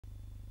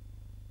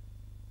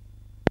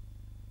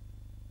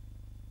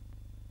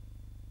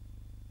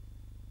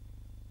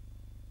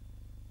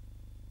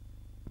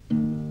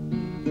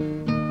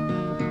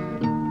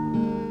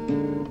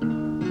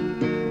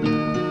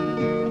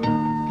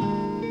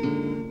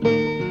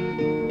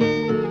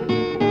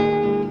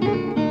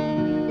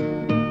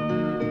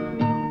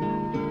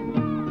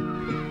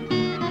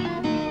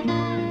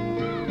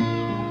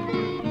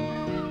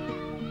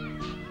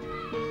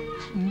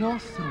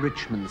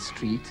Richmond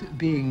Street,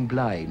 being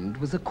blind,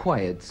 was a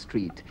quiet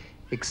street,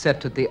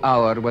 except at the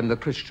hour when the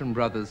Christian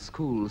Brothers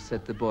School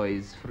set the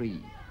boys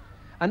free.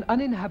 An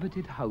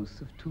uninhabited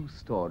house of 2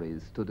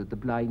 stories stood at the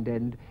blind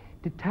end,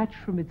 detached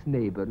from its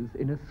neighbors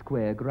in a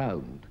square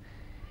ground.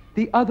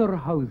 The other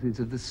houses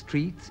of the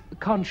street,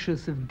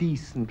 conscious of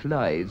decent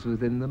lives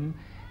within them,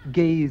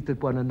 gazed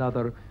at one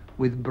another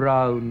with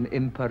brown,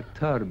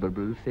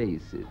 imperturbable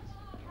faces.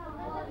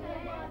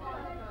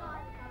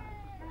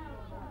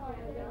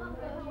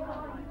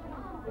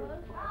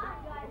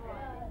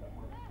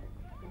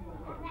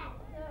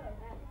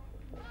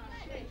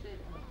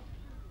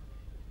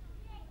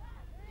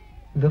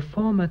 The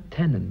former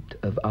tenant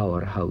of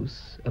our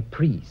house, a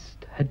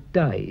priest, had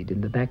died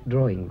in the back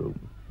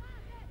drawing-room.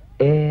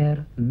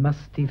 Air,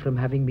 musty from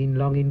having been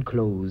long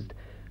enclosed,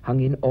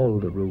 hung in all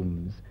the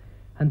rooms,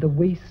 and the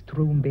waste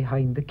room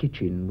behind the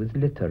kitchen was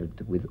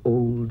littered with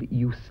old,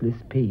 useless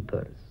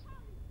papers.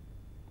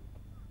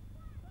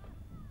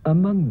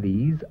 Among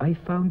these I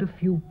found a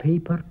few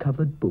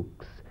paper-covered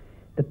books,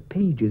 the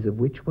pages of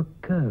which were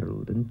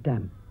curled and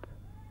damp.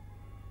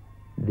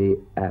 The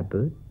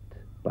Abbot,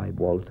 by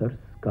Walter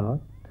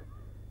Scott,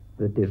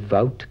 The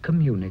Devout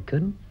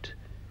Communicant,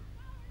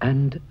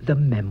 and The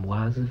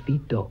Memoirs of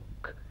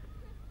Vidocq.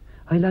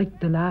 I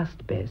liked the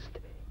last best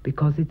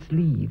because its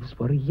leaves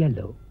were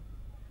yellow.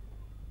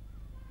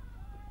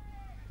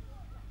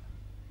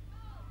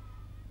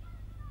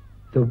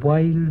 The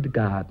wild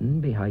garden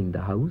behind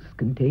the house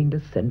contained a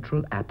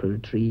central apple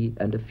tree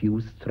and a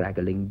few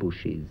straggling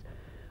bushes,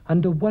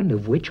 under one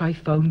of which I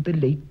found the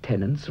late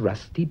tenant's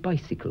rusty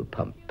bicycle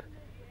pump.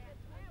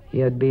 He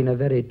had been a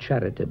very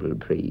charitable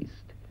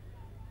priest.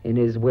 In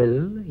his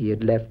will, he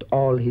had left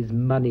all his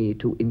money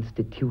to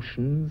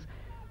institutions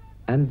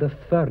and the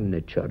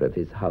furniture of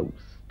his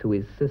house to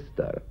his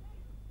sister.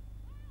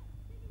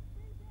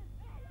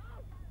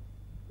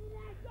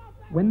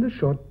 When the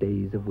short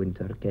days of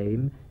winter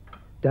came,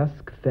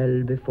 dusk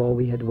fell before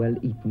we had well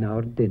eaten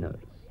our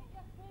dinners.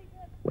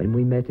 When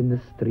we met in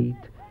the street,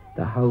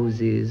 the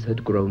houses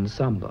had grown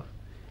somber.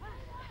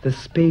 The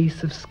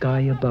space of sky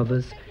above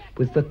us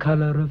was the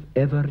color of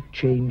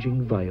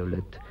ever-changing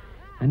violet,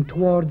 and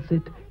towards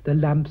it the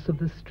lamps of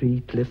the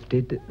street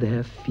lifted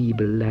their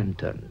feeble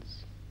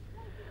lanterns.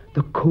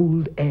 The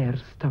cold air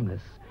stung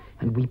us,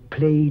 and we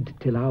played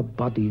till our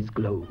bodies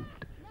glowed.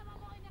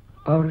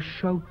 Our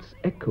shouts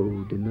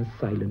echoed in the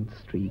silent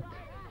street.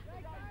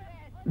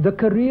 The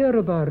career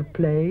of our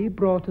play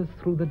brought us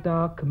through the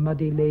dark,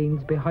 muddy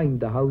lanes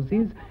behind the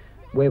houses,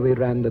 where we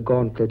ran the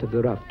gauntlet of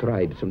the rough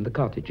tribes from the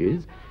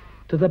cottages,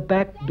 to the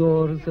back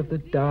doors of the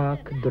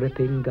dark,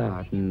 dripping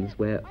gardens,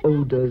 where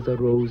odors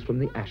arose from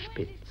the ash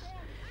pits,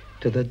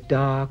 to the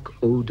dark,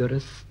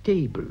 odorous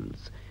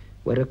stables,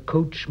 where a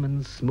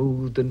coachman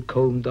smoothed and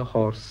combed the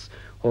horse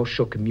or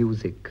shook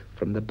music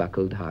from the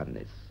buckled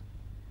harness.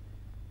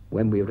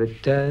 When we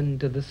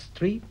returned to the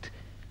street,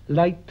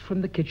 light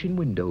from the kitchen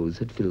windows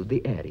had filled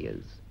the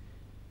areas.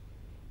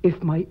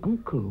 If my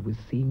uncle was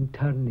seen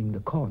turning the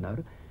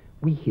corner,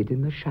 we hid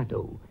in the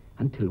shadow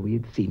until we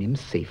had seen him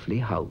safely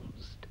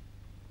housed.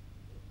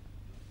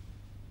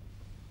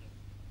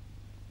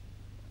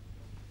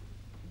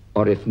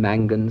 Or if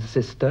Mangan's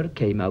sister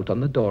came out on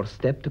the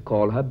doorstep to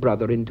call her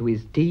brother into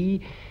his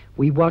tea,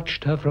 we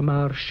watched her from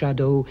our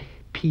shadow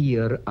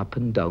peer up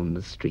and down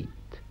the street.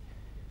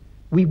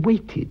 We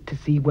waited to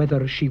see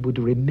whether she would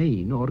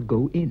remain or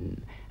go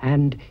in,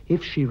 and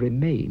if she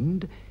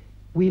remained,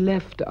 we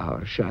left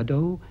our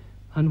shadow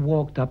and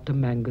walked up to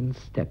Mangan's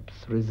steps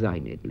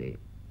resignedly.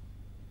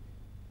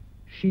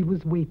 She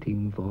was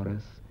waiting for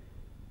us,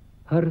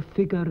 her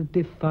figure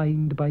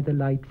defined by the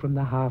light from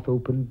the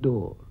half-opened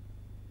door.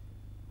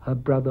 Her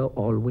brother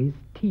always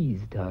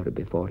teased her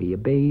before he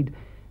obeyed,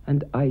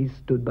 and I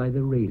stood by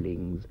the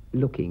railings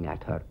looking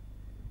at her.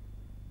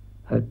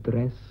 Her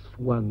dress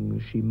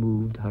swung, she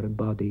moved her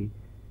body,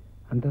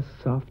 and the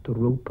soft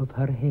rope of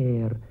her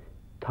hair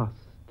tossed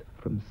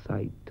from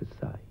side to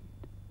side.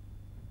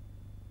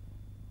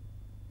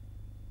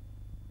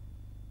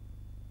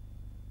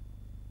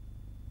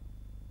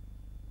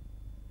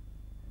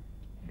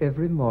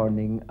 Every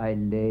morning I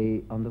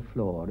lay on the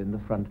floor in the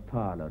front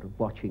parlor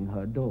watching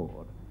her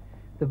door.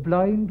 The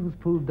blind was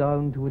pulled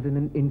down to within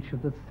an inch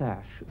of the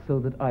sash so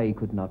that I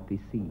could not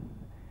be seen.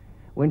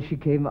 When she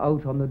came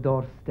out on the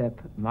doorstep,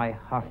 my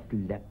heart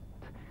leapt.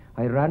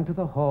 I ran to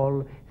the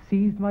hall,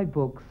 seized my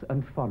books,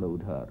 and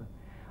followed her.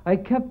 I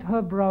kept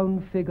her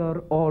brown figure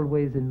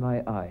always in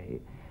my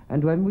eye,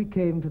 and when we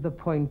came to the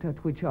point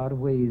at which our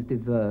ways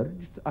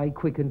diverged, I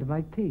quickened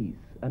my pace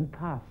and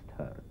passed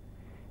her.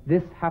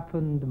 This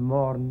happened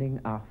morning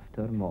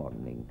after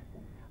morning.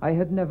 I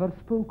had never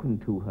spoken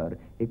to her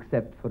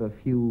except for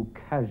a few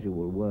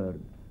casual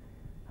words,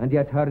 and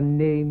yet her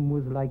name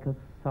was like a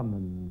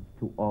summons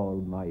to all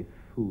my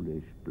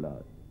foolish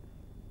blood.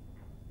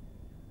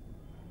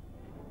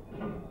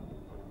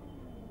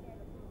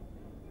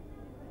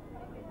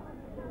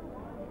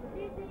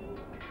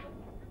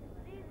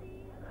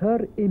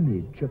 Her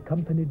image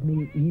accompanied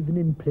me even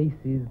in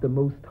places the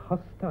most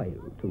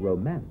hostile to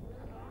romance.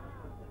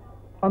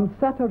 On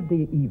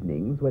Saturday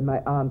evenings, when my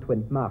aunt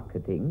went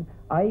marketing,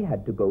 I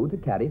had to go to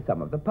carry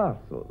some of the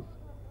parcels.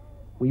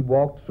 We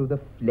walked through the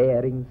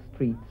flaring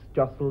streets,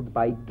 jostled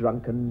by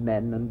drunken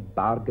men and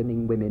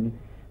bargaining women,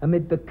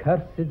 amid the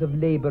curses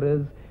of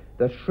labourers,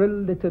 the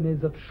shrill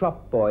litanies of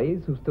shop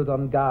boys who stood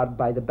on guard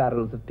by the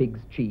barrels of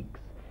pigs' cheeks,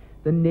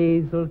 the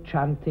nasal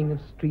chanting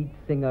of street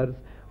singers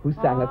who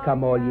sang a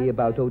come-all-ye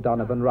about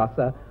O'Donovan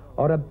Rossa,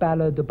 or a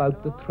ballad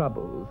about the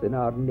troubles in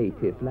our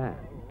native land.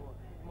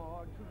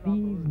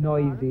 These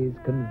noises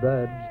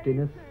converged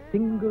in a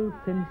single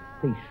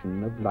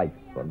sensation of life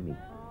for me.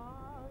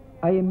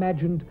 I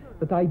imagined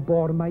that I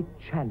bore my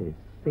chalice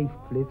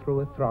safely through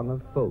a throng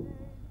of foes.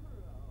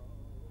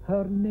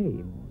 Her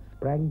name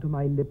sprang to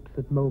my lips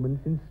at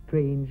moments in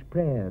strange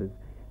prayers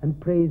and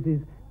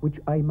praises which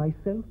I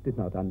myself did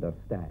not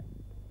understand.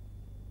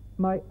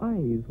 My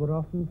eyes were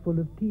often full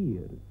of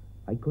tears.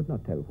 I could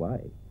not tell why.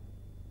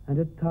 And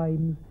at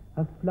times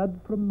a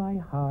flood from my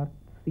heart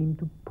seemed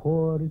to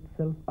pour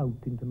itself out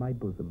into my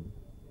bosom.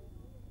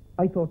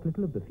 I thought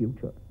little of the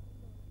future.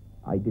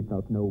 I did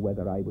not know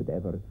whether I would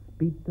ever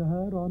speak to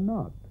her or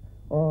not,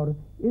 or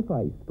if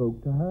I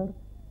spoke to her,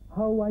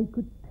 how I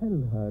could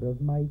tell her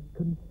of my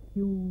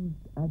confused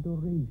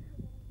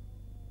adoration.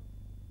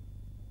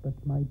 But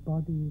my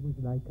body was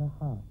like a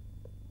harp,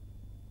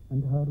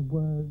 and her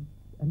words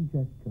and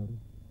gestures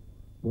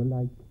were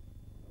like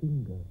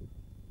fingers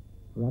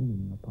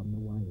running upon the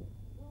wire.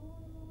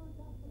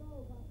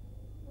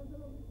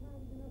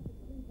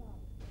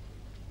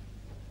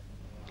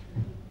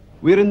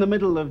 We're in the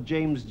middle of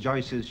James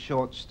Joyce's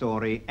short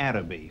story,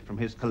 ARABY, from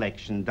his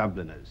collection,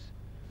 Dubliners.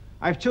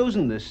 I've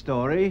chosen this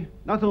story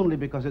not only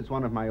because it's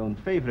one of my own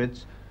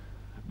favorites,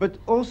 but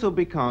also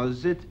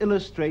because it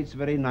illustrates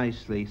very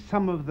nicely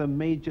some of the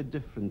major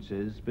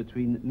differences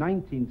between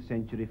 19th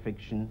century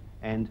fiction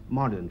and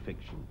modern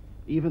fiction.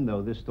 Even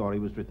though this story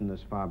was written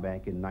as far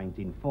back in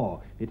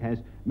 1904, it has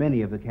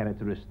many of the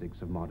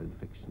characteristics of modern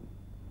fiction.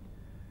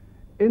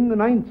 In the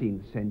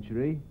 19th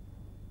century,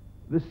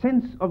 the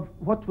sense of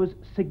what was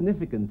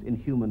significant in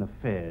human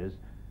affairs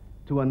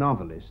to a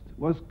novelist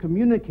was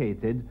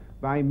communicated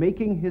by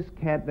making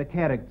the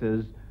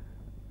characters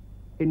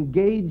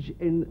engage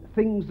in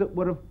things that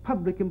were of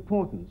public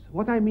importance.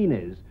 What I mean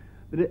is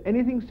that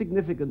anything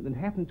significant that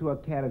happened to a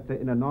character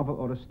in a novel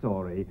or a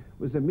story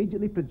was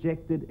immediately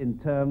projected in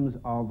terms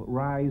of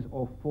rise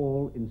or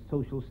fall in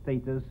social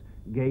status,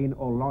 gain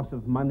or loss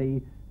of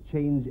money,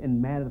 change in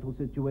marital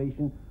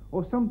situation,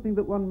 or something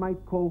that one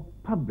might call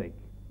public,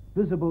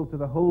 visible to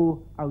the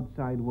whole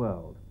outside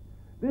world.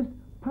 This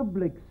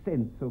public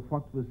sense of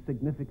what was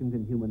significant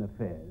in human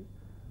affairs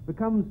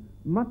becomes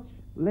much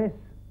less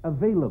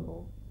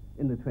available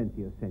in the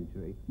 20th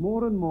century.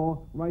 More and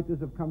more writers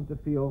have come to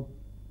feel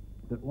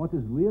that what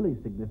is really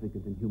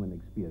significant in human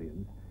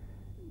experience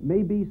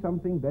may be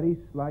something very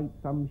slight,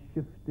 some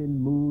shift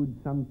in mood,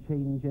 some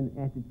change in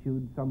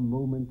attitude, some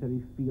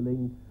momentary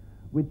feeling,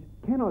 which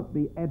cannot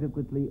be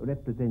adequately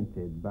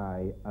represented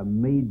by a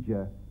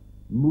major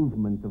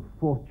movement of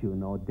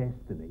fortune or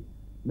destiny,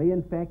 may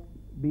in fact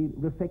be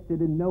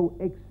reflected in no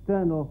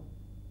external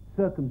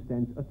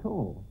circumstance at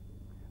all.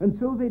 And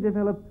so they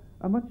develop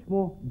a much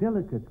more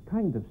delicate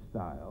kind of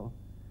style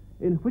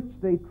in which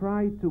they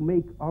try to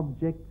make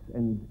objects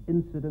and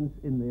incidents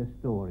in their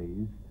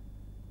stories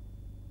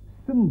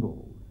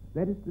symbols,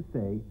 that is to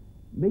say,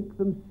 make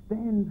them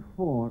stand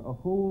for a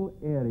whole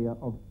area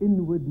of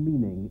inward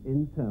meaning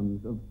in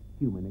terms of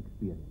human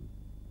experience.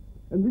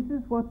 And this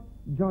is what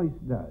Joyce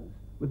does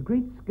with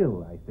great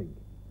skill, I think,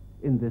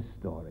 in this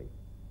story.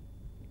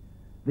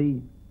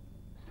 The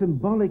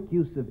symbolic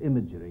use of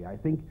imagery, I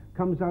think,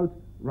 comes out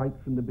right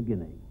from the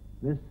beginning.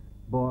 This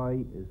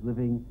boy is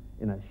living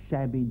in a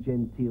shabby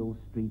genteel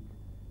street,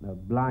 in a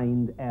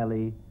blind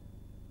alley.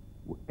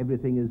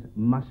 Everything is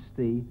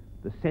musty.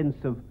 The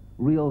sense of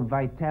real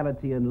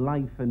vitality and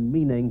life and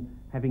meaning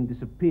having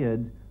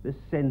disappeared, this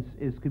sense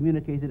is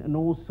communicated in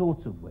all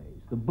sorts of ways.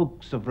 The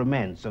books of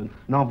romance, a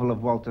novel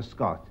of Walter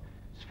Scott,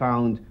 is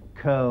found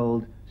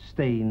curled,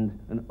 stained,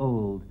 and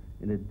old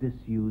in a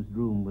disused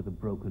room with a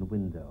broken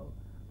window.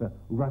 The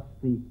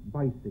rusty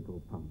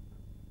bicycle pump,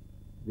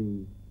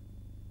 the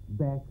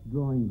back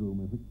drawing room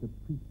in which the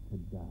priest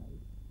had died.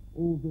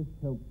 All this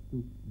helps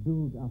to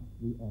build up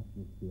the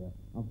atmosphere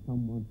of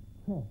someone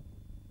trapped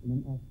in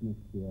an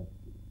atmosphere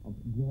of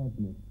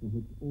drabness in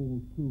which all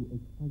true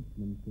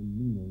excitement and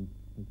meaning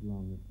has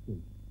long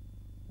escaped.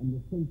 And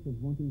the sense of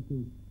wanting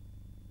to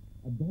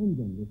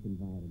abandon this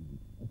environment,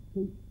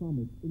 escape from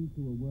it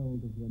into a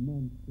world of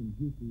romance and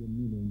beauty and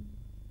meaning,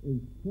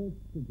 is first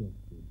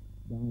suggested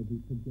by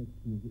the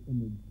projection of the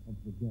image of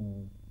the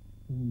girl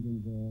standing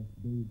there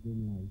bathed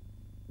in light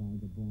while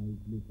the boys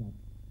look up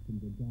from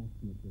the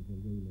darkness of the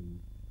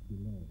railing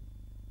below.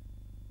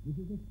 This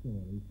is a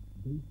story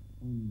based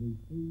on the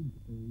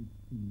age-old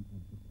theme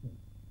of the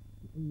quest,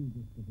 the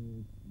oldest of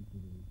all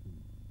literary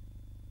themes.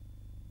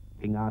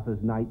 King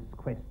Arthur's knights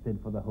quested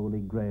for the Holy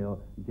Grail,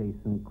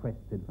 Jason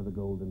quested for the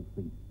Golden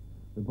Fleece.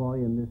 The boy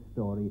in this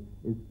story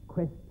is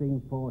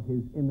questing for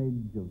his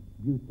image of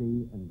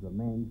beauty and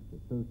romance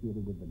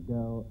associated with the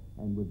girl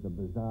and with the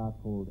bazaar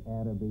called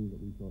ARABY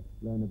that we shall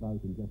learn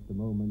about in just a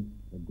moment,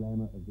 the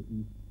glamour of the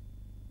East.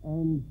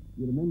 And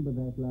you remember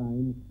that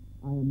line,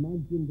 I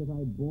imagined that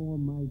I bore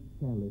my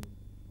chalice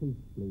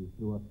safely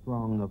through a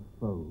throng of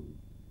foes.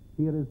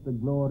 Here is the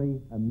glory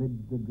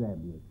amid the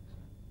drabness,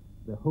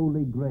 the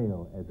holy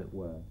grail, as it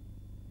were.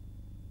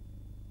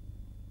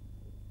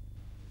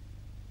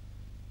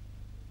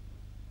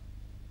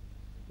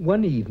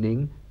 One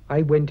evening,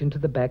 I went into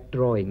the back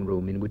drawing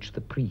room in which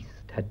the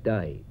priest had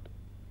died.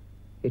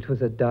 It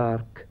was a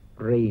dark,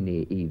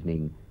 rainy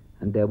evening,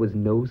 and there was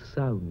no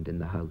sound in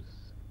the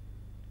house.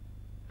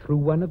 Through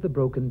one of the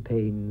broken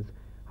panes,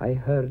 I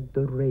heard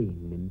the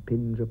rain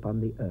impinge upon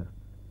the earth,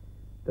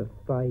 the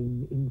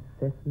fine,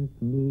 incessant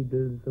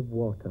needles of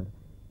water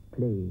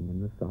playing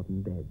in the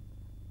sodden beds.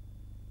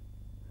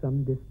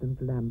 Some distant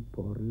lamp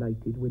or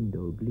lighted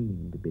window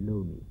gleamed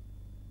below me.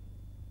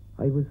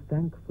 I was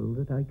thankful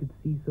that I could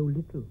see so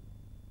little.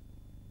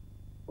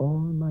 All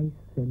my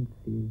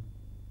senses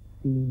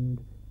seemed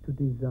to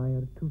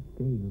desire to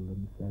veil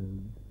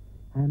themselves,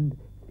 and,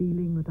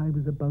 feeling that I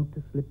was about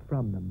to slip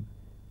from them,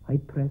 I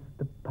pressed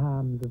the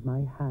palms of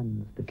my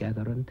hands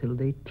together until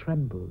they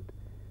trembled,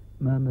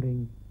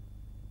 murmuring,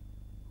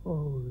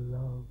 "Oh,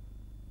 love,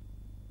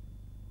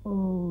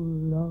 oh,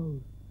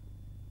 love,"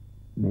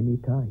 many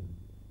times.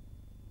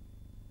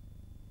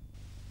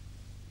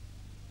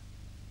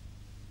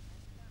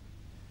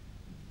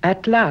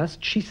 At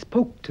last she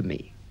spoke to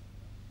me.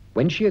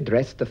 When she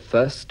addressed the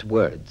first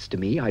words to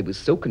me, I was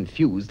so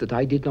confused that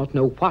I did not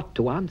know what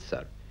to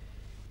answer.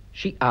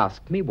 She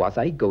asked me, was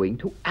I going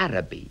to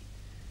ARABY?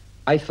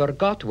 I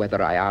forgot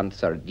whether I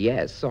answered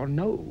yes or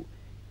no.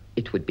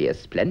 It would be a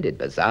splendid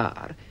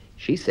bazaar.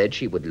 She said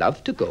she would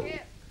love to go.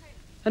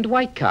 And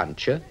why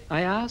can't you?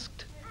 I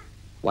asked.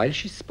 While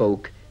she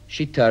spoke,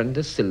 she turned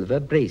a silver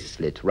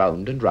bracelet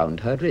round and round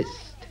her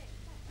wrist.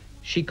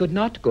 She could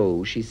not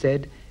go, she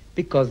said,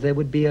 because there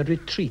would be a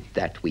retreat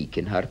that week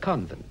in her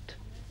convent.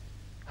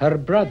 Her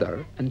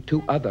brother and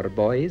 2 other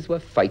boys were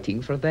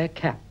fighting for their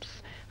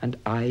caps, and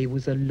I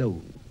was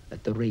alone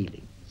at the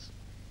railings.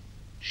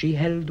 She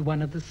held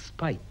one of the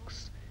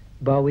spikes,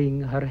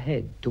 bowing her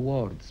head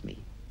towards me.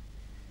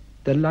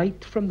 The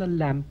light from the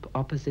lamp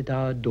opposite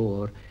our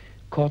door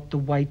caught the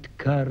white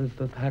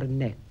curve of her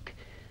neck,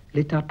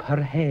 lit up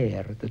her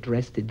hair that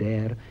rested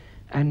there,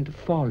 and,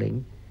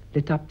 falling,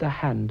 lit up the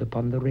hand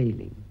upon the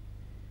railing.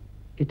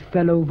 It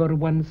fell over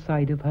one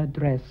side of her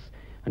dress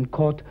and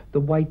caught the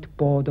white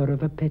border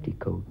of a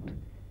petticoat,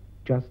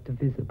 just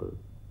visible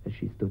as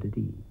she stood at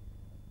ease.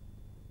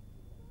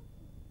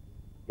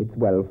 "It's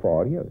well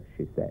for you,"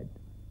 she said.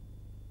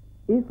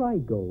 "If I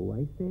go,"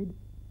 I said,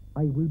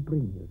 "I will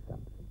bring you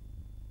something."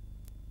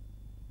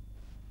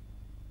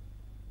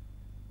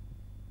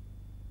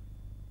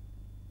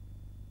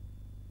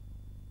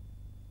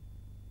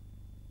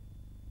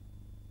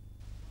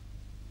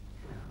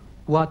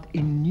 What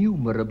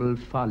innumerable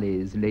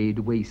follies laid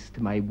waste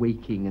my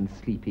waking and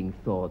sleeping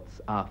thoughts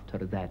after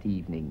that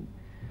evening.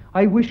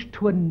 I wished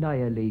to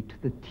annihilate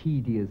the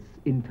tedious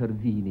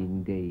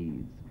intervening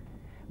days.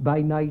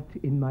 By night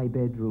in my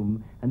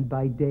bedroom and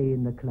by day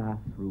in the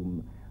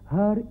classroom,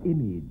 her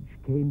image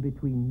came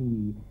between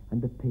me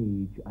and the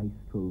page I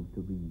strove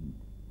to read.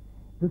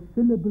 The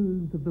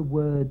syllables of the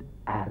word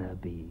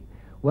ARABY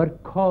were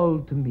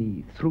called to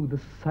me through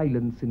the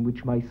silence in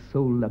which my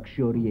soul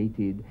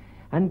luxuriated,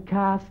 and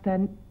cast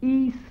an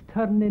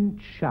Eastern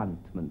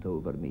enchantment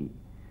over me.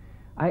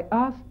 I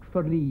asked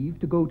for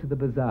leave to go to the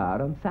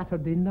bazaar on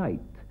Saturday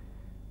night.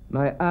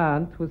 My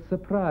aunt was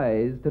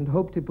surprised and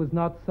hoped it was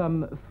not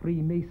some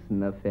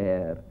Freemason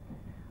affair.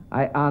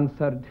 I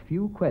answered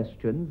few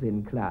questions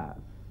in class.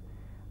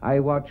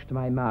 I watched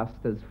my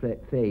master's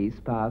face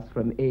pass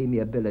from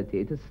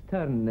amiability to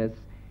sternness.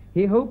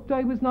 He hoped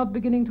I was not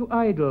beginning to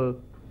idle.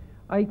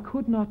 I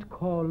could not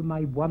call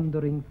my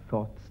wandering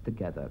thoughts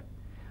together.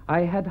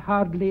 I had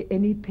hardly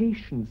any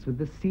patience with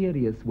the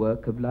serious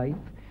work of life,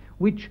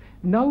 which,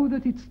 now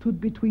that it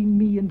stood between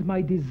me and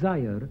my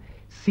desire,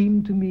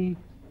 seemed to me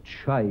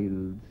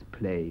child's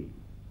play.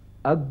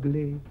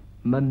 Ugly,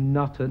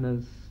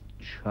 monotonous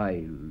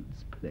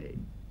child's play.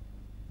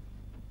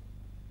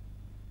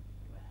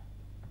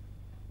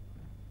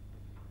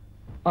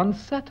 On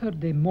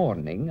Saturday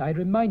morning, I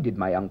reminded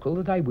my uncle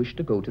that I wished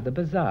to go to the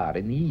bazaar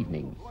in the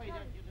evening.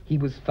 He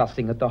was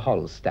fussing at the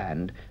hall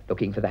stand,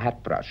 looking for the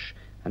hat brush,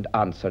 and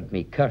answered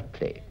me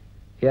curtly,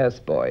 "Yes,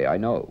 boy, I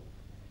know."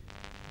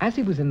 As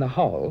he was in the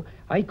hall,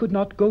 I could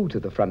not go to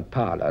the front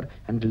parlour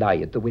and lie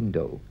at the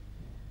window.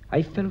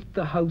 I felt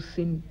the house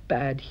in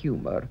bad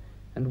humour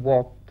and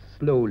walked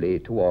slowly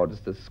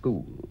towards the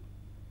school.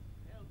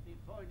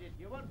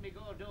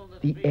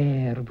 The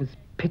air was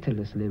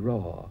pitilessly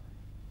raw,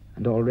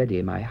 and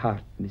already my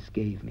heart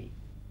misgave me.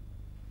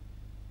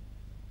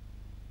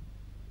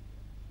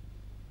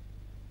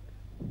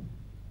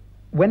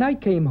 When I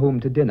came home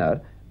to dinner,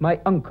 my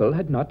uncle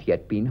had not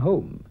yet been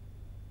home.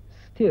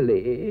 Still,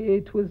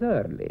 it was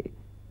early.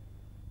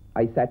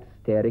 I sat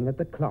staring at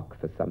the clock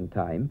for some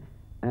time,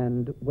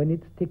 and when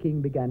its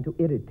ticking began to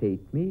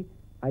irritate me,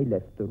 I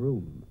left the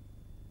room.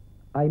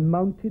 I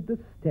mounted the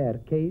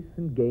staircase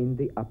and gained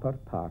the upper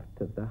part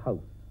of the house.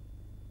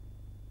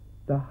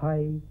 The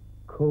high,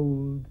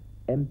 cold,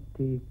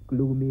 empty,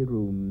 gloomy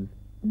rooms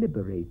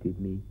liberated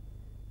me,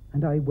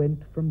 and I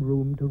went from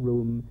room to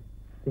room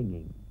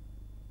singing.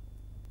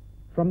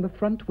 From the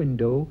front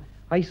window,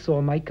 I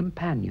saw my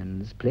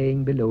companions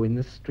playing below in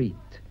the street.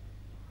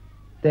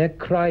 Their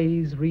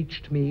cries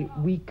reached me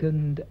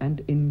weakened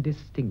and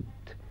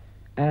indistinct,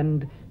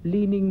 and,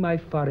 leaning my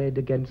forehead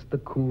against the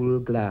cool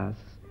glass,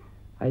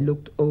 I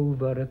looked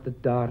over at the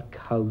dark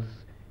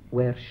house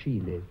where she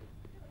lived.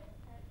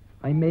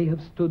 I may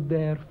have stood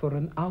there for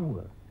an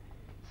hour,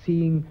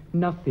 seeing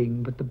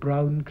nothing but the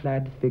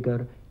brown-clad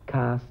figure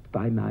cast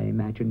by my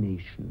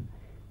imagination,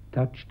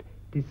 touched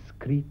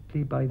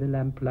discreetly by the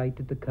lamplight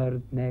at the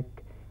curved neck,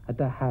 at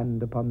the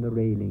hand upon the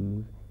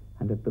railings,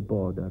 and at the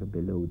border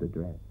below the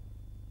dress.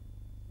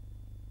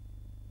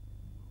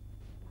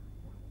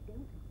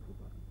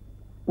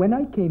 When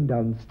I came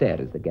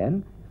downstairs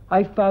again,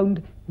 I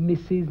found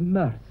Mrs.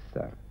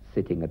 Mercer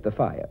sitting at the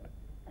fire.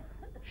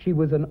 She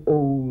was an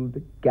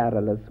old,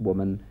 garrulous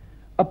woman,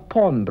 a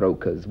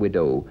pawnbroker's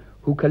widow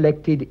who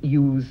collected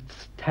used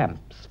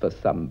stamps for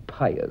some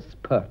pious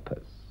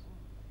purpose.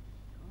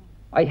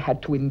 I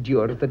had to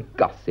endure the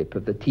gossip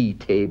of the tea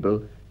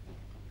table.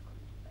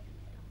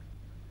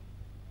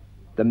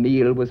 The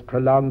meal was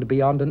prolonged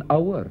beyond an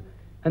hour,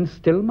 and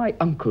still my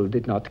uncle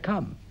did not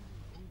come.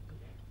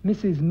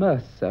 Mrs.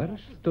 Mercer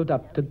stood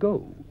up to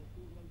go.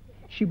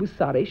 She was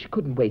sorry she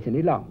couldn't wait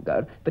any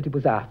longer, but it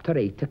was after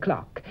 8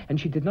 o'clock, and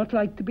she did not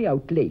like to be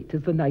out late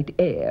as the night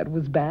air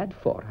was bad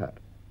for her.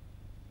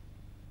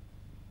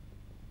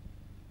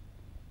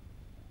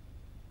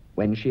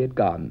 When she had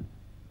gone,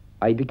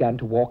 I began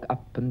to walk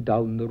up and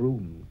down the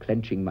room,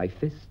 clenching my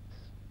fists.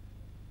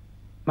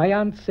 My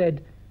aunt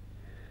said,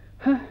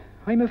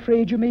 "I'm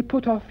afraid you may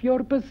put off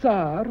your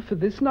bazaar for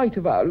this night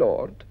of our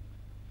Lord."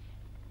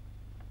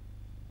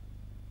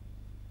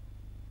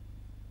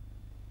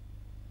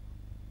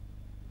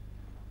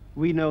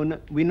 We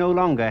no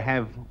longer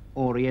have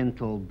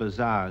Oriental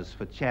bazaars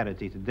for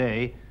charity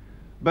today,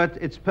 but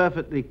it's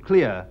perfectly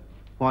clear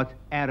what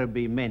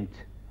ARABY meant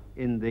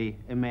in the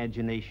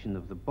imagination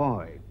of the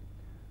boy.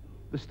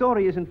 The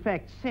story is in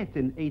fact set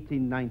in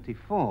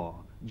 1894.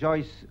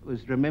 Joyce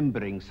was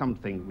remembering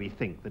something, we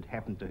think, that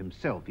happened to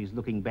himself. He's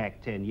looking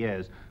back 10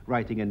 years,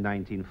 writing in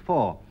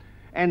 1904.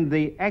 And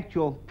the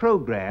actual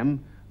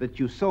program that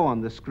you saw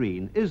on the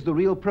screen is the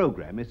real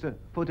program. It's a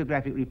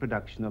photographic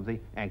reproduction of the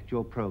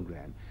actual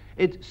program.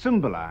 It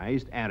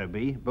symbolized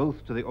ARABY,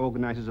 both to the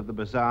organizers of the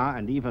bazaar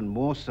and even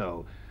more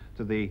so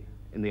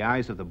in the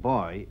eyes of the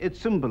boy. It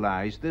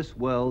symbolized this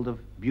world of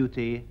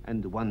beauty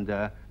and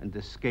wonder and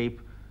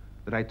escape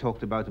that I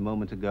talked about a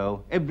moment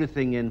ago.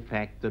 Everything, in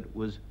fact, that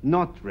was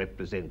not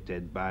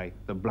represented by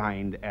the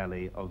blind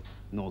alley of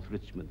North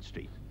Richmond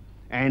Street.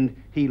 And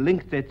he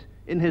linked it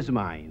in his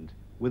mind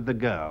with the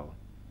girl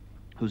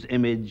whose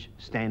image,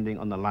 standing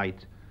on the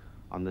light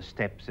on the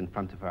steps in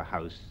front of her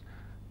house,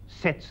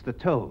 sets the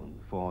tone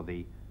for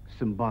the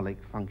symbolic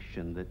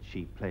function that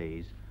she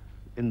plays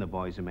in the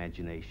boy's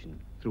imagination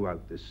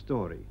throughout this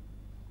story.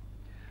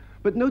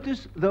 But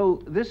notice,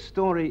 though this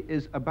story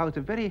is about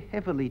a very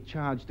heavily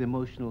charged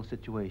emotional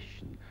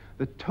situation,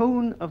 the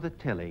tone of the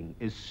telling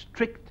is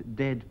strict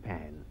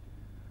deadpan.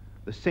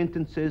 The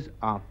sentences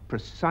are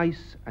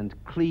precise and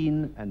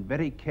clean and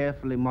very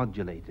carefully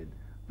modulated.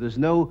 There's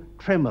no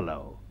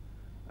tremolo,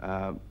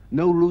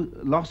 no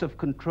loss of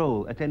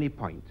control at any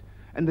point.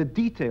 And the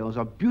details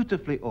are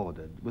beautifully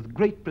ordered with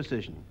great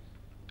precision.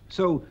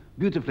 So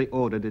beautifully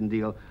ordered,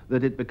 indeed,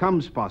 that it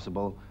becomes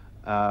possible,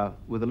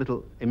 with a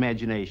little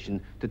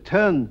imagination, to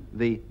turn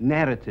the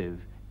narrative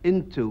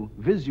into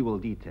visual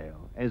detail,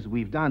 as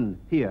we've done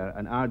here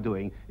and are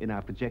doing in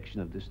our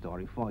projection of this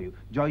story for you.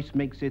 Joyce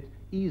makes it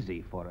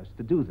easy for us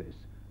to do this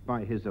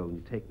by his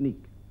own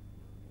technique.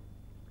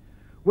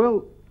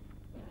 Well,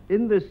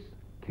 in this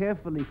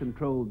carefully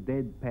controlled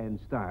deadpan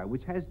style,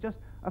 which has just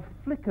a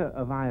flicker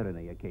of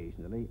irony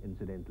occasionally,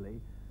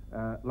 incidentally,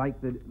 like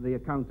the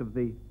account of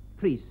the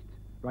priest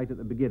right at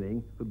the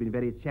beginning, who'd been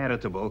very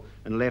charitable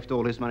and left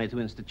all his money to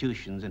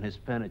institutions and his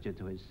furniture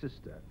to his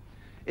sister.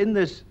 In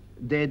this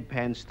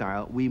deadpan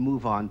style, we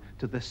move on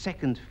to the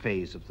second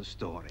phase of the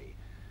story,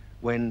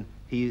 when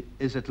he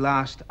is at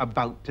last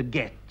about to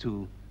get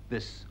to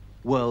this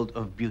world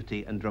of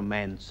beauty and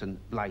romance and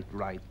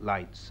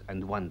lights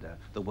and wonder,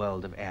 the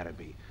world of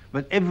ARABY.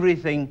 But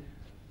everything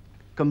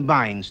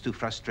combines to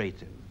frustrate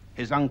him.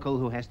 His uncle,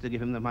 who has to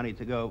give him the money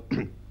to go,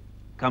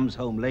 comes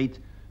home late,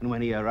 and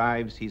when he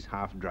arrives, he's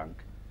half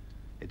drunk.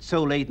 It's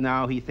so late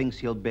now, he thinks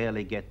he'll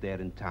barely get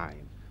there in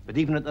time. But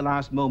even at the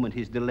last moment,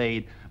 he's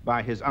delayed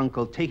by his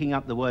uncle taking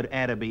up the word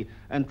ARABY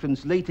and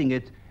translating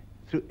it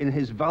in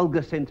his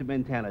vulgar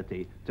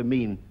sentimentality to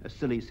mean a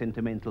silly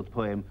sentimental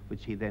poem,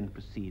 which he then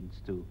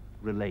proceeds to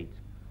relate.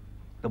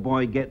 The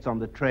boy gets on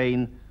the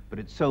train, But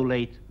it's so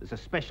late, there's a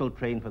special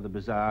train for the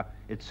bazaar,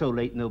 it's so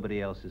late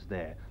nobody else is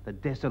there. The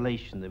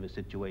desolation of the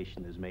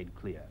situation is made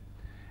clear.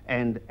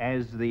 And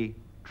as the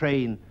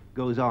train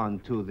goes on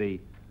to the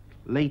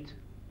late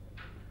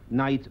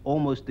night,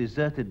 almost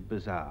deserted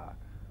bazaar,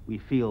 we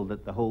feel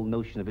that the whole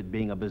notion of it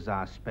being a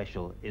bazaar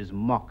special is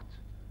mocked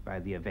by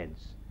the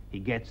events. He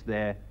gets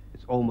there,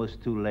 it's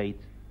almost too late.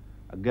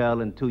 A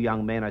girl and two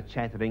young men are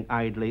chattering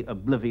idly,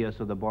 oblivious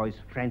of the boy's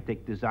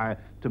frantic desire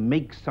to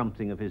make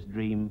something of his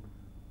dream.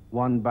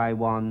 One by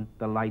one,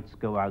 the lights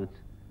go out,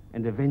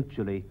 and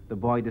eventually the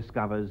boy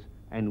discovers,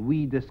 and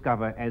we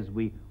discover as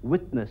we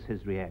witness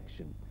his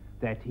reaction,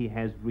 that he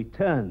has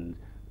returned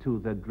to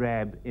the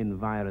drab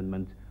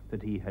environment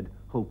that he had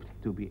hoped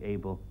to be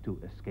able to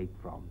escape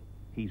from.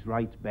 He's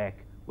right back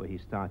where he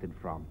started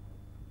from.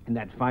 In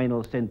that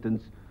final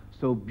sentence,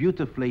 so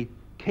beautifully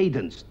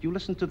cadenced, you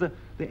listen to the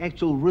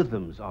actual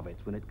rhythms of it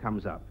when it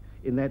comes up.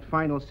 In that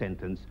final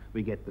sentence,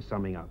 we get the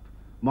summing up.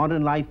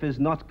 Modern life is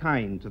not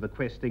kind to the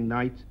questing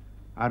knight.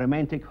 Our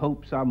romantic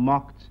hopes are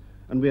mocked,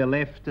 and we are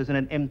left as in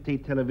an empty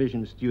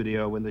television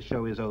studio when the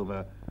show is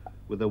over,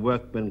 with the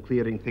workmen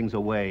clearing things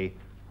away,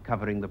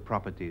 covering the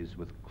properties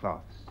with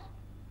cloths.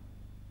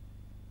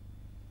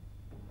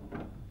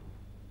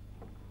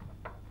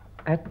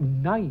 At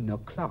 9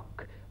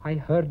 o'clock, I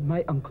heard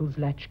my uncle's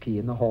latchkey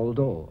in the hall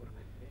door.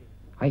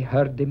 I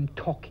heard him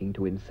talking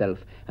to himself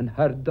and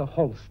heard the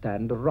hall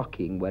stand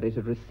rocking where it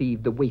had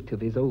received the weight of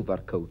his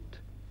overcoat.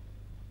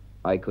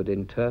 I could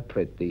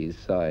interpret these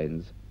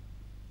signs.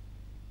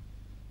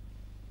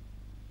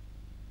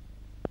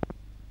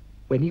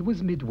 When he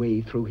was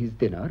midway through his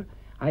dinner,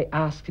 I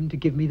asked him to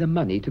give me the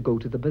money to go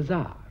to the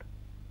bazaar.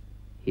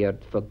 He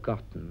had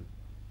forgotten.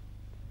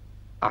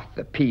 "Ah,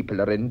 the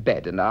people are in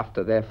bed and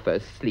after their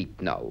first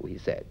sleep now," he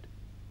said.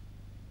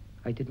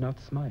 I did not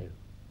smile.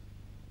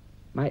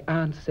 My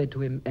aunt said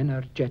to him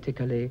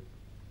energetically,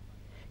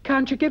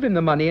 "Can't you give him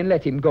the money and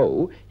let him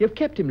go? You've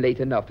kept him late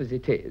enough as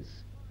it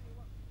is."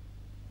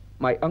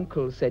 My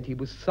uncle said he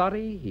was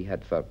sorry he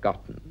had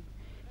forgotten.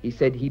 He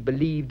said he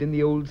believed in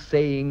the old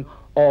saying,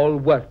 "All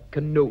work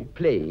and no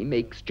play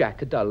makes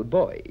Jack a dull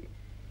boy."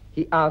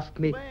 He asked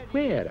me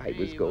where I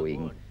was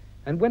going,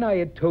 and when I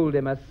had told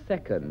him a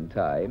second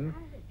time,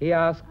 he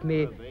asked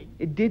me,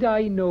 did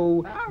I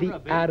know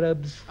the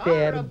Arab's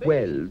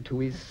farewell to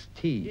his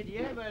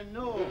tea?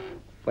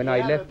 When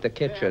I left the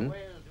kitchen,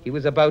 he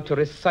was about to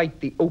recite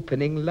the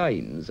opening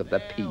lines of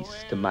the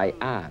piece to my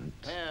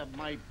aunt.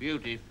 My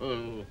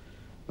beautiful,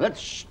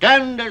 let's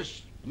stand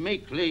us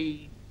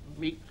meekly,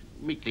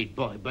 meekly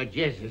boy, by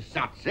Jesus,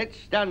 that's it,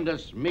 stand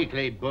us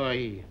meekly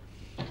boy,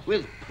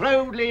 with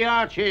proudly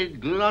arched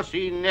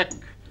glossy neck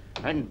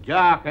and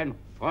dark and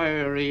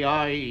fiery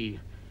eye.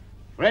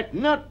 Fret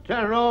not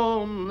to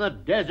roam the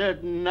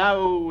desert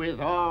now with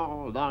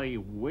all thy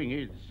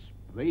winged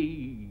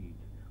speed.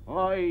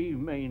 I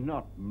may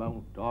not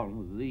mount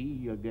on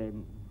thee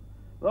again,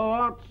 thou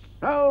art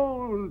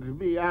sold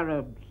be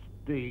Arab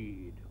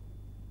steed.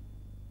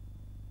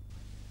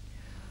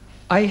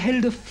 I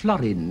held a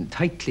florin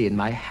tightly in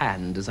my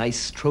hand as I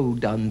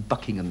strode down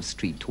Buckingham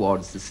Street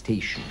towards the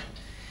station.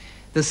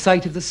 The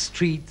sight of the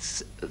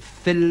streets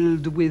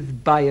filled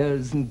with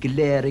buyers and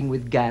glaring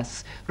with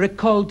gas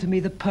recalled to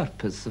me the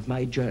purpose of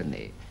my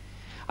journey.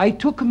 I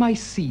took my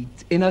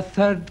seat in a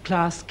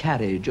third-class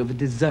carriage of a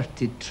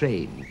deserted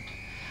train.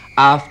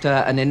 After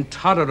an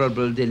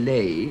intolerable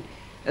delay,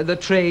 the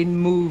train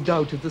moved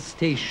out of the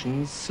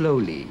station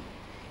slowly.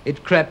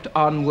 It crept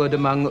onward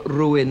among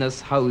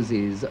ruinous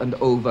houses and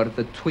over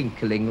the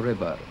twinkling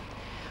river.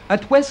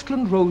 At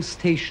Westland Row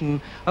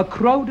Station, a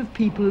crowd of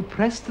people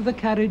pressed to the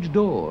carriage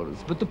doors,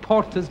 but the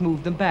porters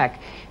moved them back,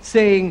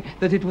 saying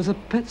that it was a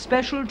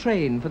special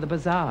train for the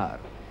bazaar.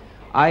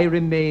 I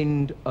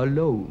remained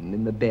alone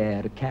in the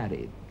bare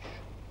carriage.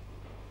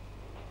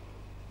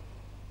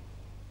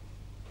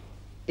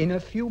 In a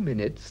few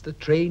minutes, the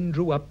train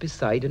drew up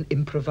beside an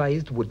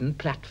improvised wooden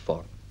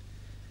platform.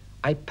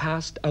 I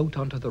passed out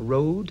onto the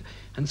road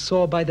and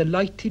saw by the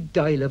lighted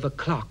dial of a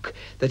clock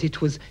that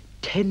it was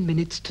 10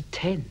 minutes to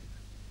 10.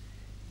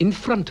 In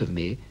front of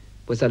me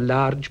was a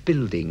large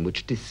building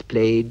which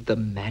displayed the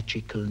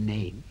magical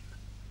name.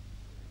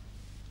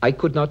 I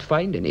could not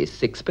find any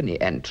sixpenny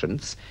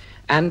entrance,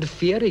 and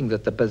fearing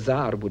that the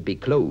bazaar would be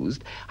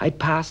closed, I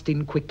passed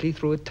in quickly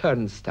through a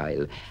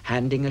turnstile,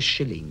 handing a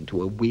shilling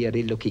to a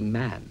weary-looking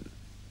man.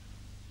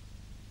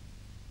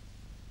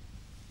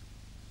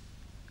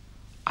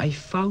 I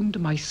found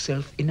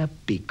myself in a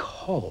big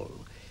hall,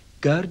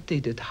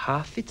 girded at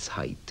half its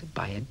height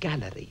by a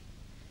gallery.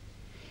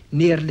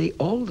 Nearly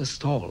all the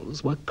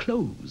stalls were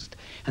closed,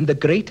 and the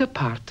greater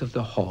part of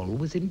the hall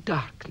was in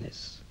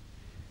darkness.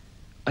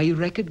 I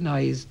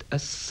recognized a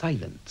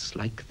silence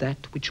like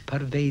that which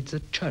pervades a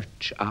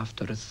church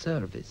after a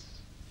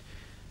service.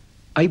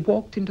 I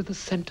walked into the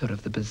center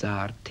of the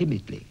bazaar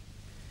timidly.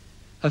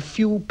 A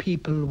few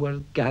people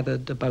were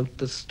gathered about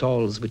the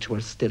stalls which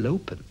were still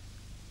open.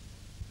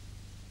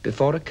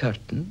 Before a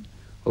curtain,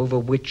 over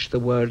which the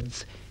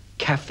words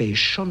Café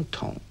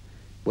Chantant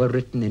were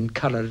written in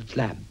colored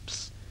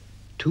lamps,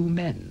 2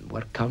 men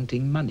were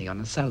counting money on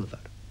a salver.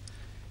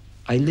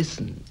 I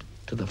listened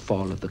to the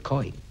fall of the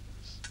coins.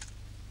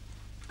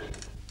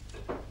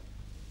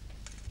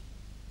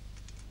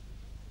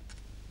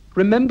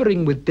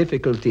 Remembering with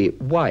difficulty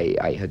why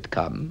I had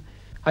come,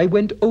 I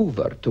went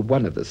over to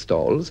one of the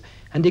stalls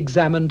and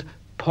examined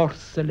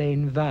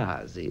porcelain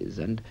vases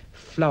and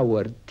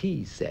flowered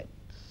tea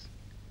sets.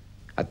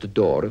 At the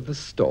door of the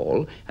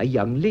stall, a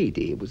young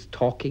lady was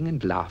talking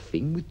and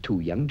laughing with 2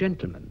 young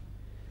gentlemen.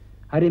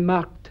 I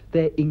remarked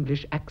their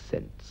English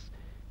accents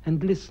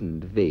and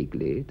listened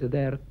vaguely to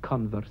their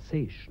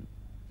conversation.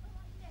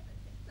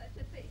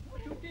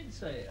 You did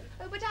say it.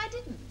 Oh, but I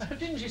didn't. Oh,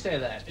 didn't she say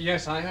that?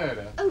 Yes, I heard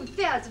her. Oh,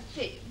 there's a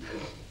fib.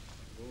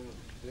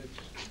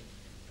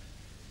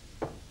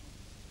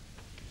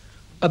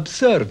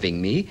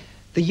 Observing me,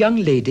 the young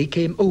lady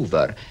came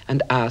over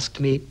and asked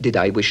me, did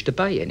I wish to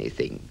buy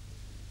anything?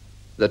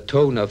 The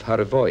tone of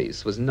her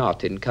voice was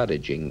not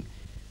encouraging.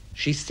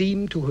 She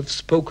seemed to have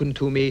spoken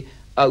to me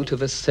out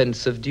of a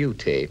sense of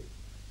duty.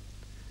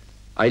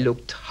 I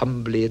looked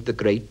humbly at the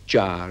great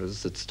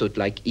jars that stood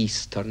like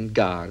eastern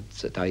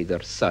guards at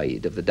either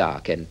side of the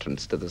dark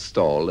entrance to the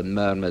stall and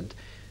murmured,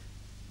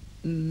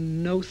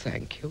 "No,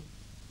 thank you."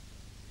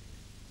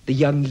 The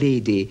young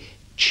lady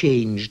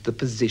changed the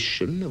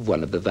position of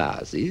one of the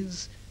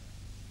vases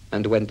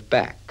and went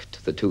back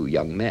to the 2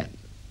 young men.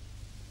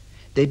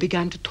 They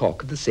began to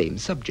talk of the same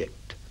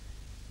subject.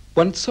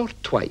 Once or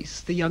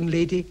twice the young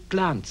lady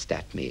glanced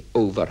at me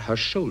over her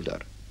shoulder.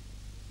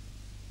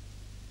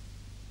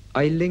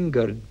 I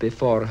lingered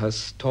before her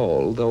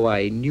stall, though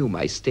I knew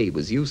my stay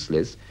was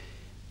useless,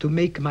 to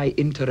make my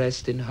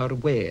interest in her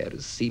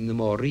wares seem the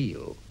more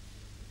real.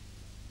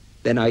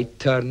 Then I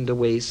turned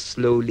away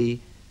slowly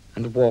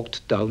and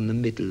walked down the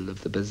middle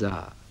of the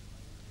bazaar.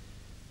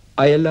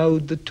 I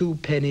allowed the 2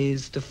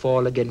 pennies to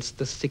fall against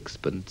the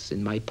 6pence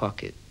in my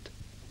pocket.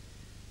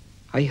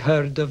 I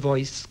heard a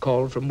voice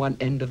call from one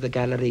end of the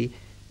gallery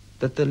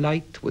that the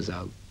light was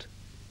out.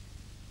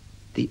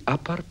 The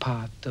upper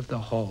part of the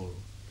hall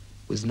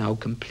was now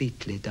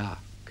completely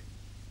dark.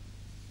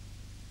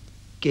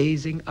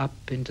 Gazing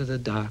up into the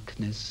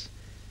darkness,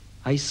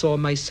 I saw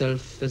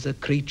myself as a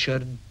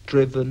creature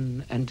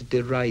driven and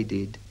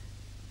derided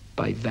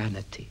by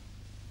vanity,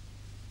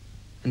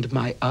 and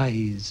my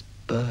eyes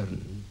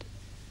burned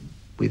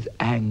with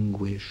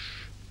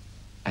anguish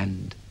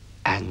and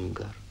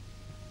anger.